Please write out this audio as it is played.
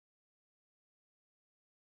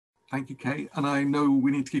Thank you, Kate. And I know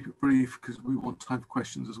we need to keep it brief because we want time for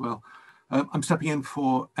questions as well. I'm stepping in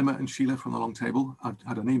for Emma and Sheila from the Long Table. I've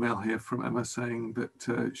had an email here from Emma saying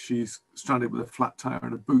that she's stranded with a flat tire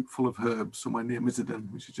and a boot full of herbs somewhere near Mizzen,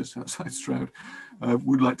 which is just outside Stroud.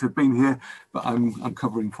 Would like to have been here, but I'm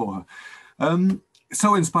covering for her.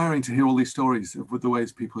 So inspiring to hear all these stories of the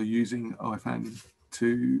ways people are using OFN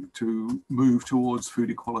to move towards food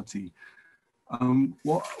equality.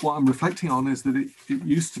 What I'm reflecting on is that it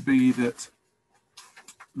used to be that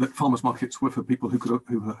farmers markets were for people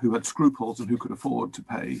who had scruples and who could afford to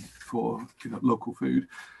pay for local food,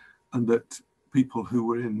 and that people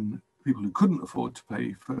who couldn't afford to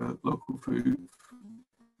pay for local food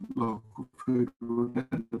would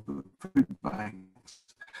end up at food banks.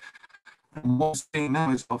 And what's seeing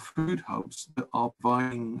now is our food hubs that are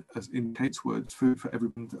providing, as in Kate's words, food for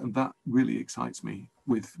everyone, and that really excites me.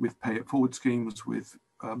 With pay it forward schemes, with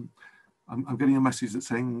I'm getting a message that's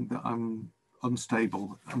saying that I'm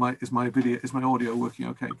unstable. Is my audio working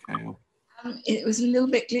okay, Kate? It was a little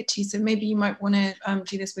bit glitchy, so maybe you might want to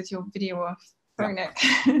do this with your video off. Sorry, Nick.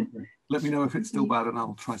 Let me know if it's still bad, and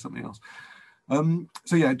I'll try something else.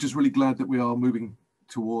 So yeah, just really glad that we are moving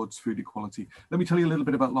towards food equality. Let me tell you a little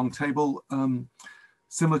bit about Long Table.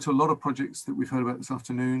 Similar to a lot of projects that we've heard about this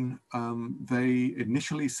afternoon, they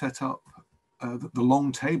initially set up, the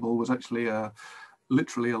Long Table was actually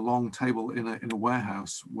literally a long table in a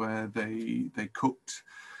warehouse where they cooked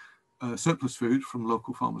surplus food from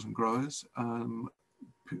local farmers and growers.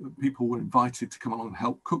 People were invited to come along and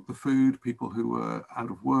help cook the food. People who were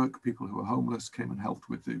out of work, people who were homeless came and helped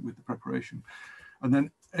with the preparation. And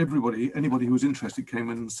then anybody who was interested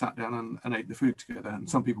came and sat down and ate the food together. And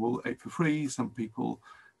some people ate for free, some people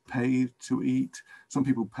paid to eat, some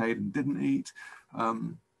people paid and didn't eat.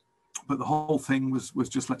 But the whole thing was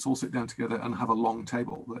just, let's all sit down together and have a long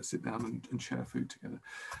table. Let's sit down and share food together.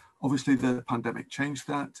 Obviously, the pandemic changed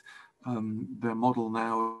that. Their model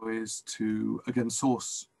now is to, again,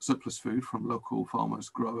 source surplus food from local farmers,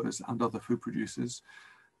 growers, and other food producers.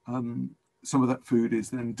 Some of that food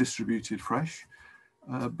is then distributed fresh.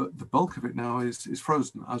 But the bulk of it now is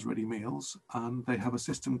frozen as ready meals, and they have a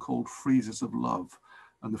system called Freezers of Love.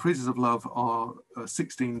 And the Freezers of Love are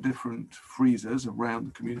 16 different freezers around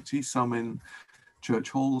the community, some in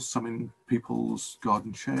church halls, some in people's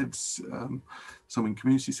garden sheds, some in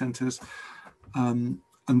community centres. And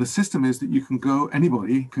the system is that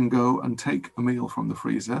anybody can go and take a meal from the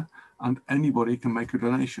freezer, and anybody can make a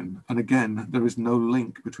donation. And again, there is no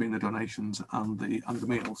link between the donations and the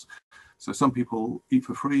meals. So some people eat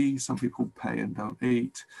for free, some people pay and don't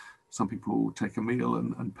eat, some people take a meal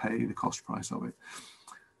and pay the cost price of it.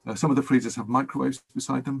 Some of the freezers have microwaves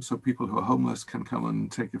beside them, so people who are homeless can come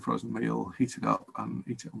and take a frozen meal, heat it up and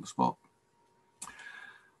eat it on the spot.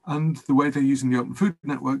 And the way they're using the Open Food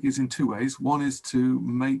Network is in two ways. One is to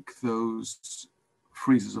make those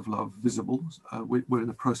Freezers of Love visible. We're in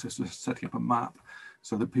the process of setting up a map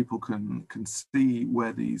so that people can see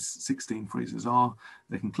where these 16 freezers are.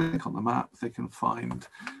 They can click on the map, they can find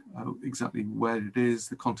exactly where it is,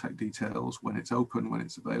 the contact details, when it's open, when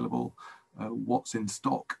it's available, what's in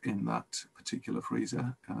stock in that particular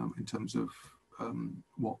freezer in terms of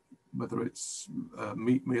whether it's a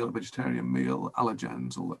meat meal, a vegetarian meal,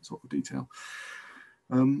 allergens, all that sort of detail.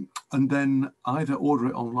 And then either order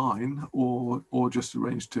it online or just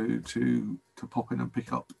arrange to pop in and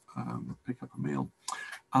pick up a meal.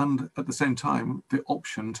 And at the same time, the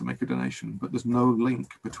option to make a donation, but there's no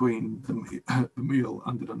link between the meal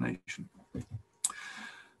and the donation.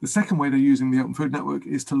 The second way they're using the Open Food Network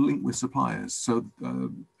is to link with suppliers. So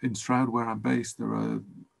in Stroud, where I'm based, there are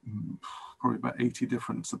probably about 80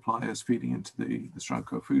 different suppliers feeding into the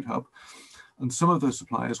Stroudco Food Hub. And some of those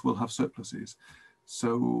suppliers will have surpluses.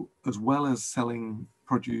 So as well as selling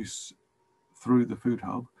produce through the Food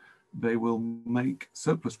Hub, they will make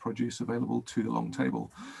surplus produce available to the Long Table.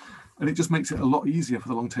 And it just makes it a lot easier for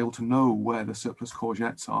the Long Table to know where the surplus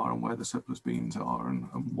courgettes are and where the surplus beans are and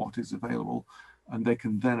what is available. And they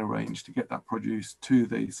can then arrange to get that produce to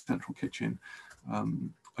the central kitchen,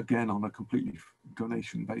 again, on a completely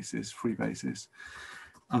donation basis, free basis.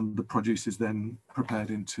 And the produce is then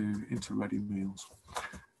prepared into ready meals.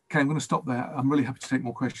 Okay, I'm going to stop there. I'm really happy to take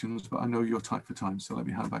more questions, but I know you're tight for time, so let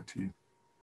me hand back to you.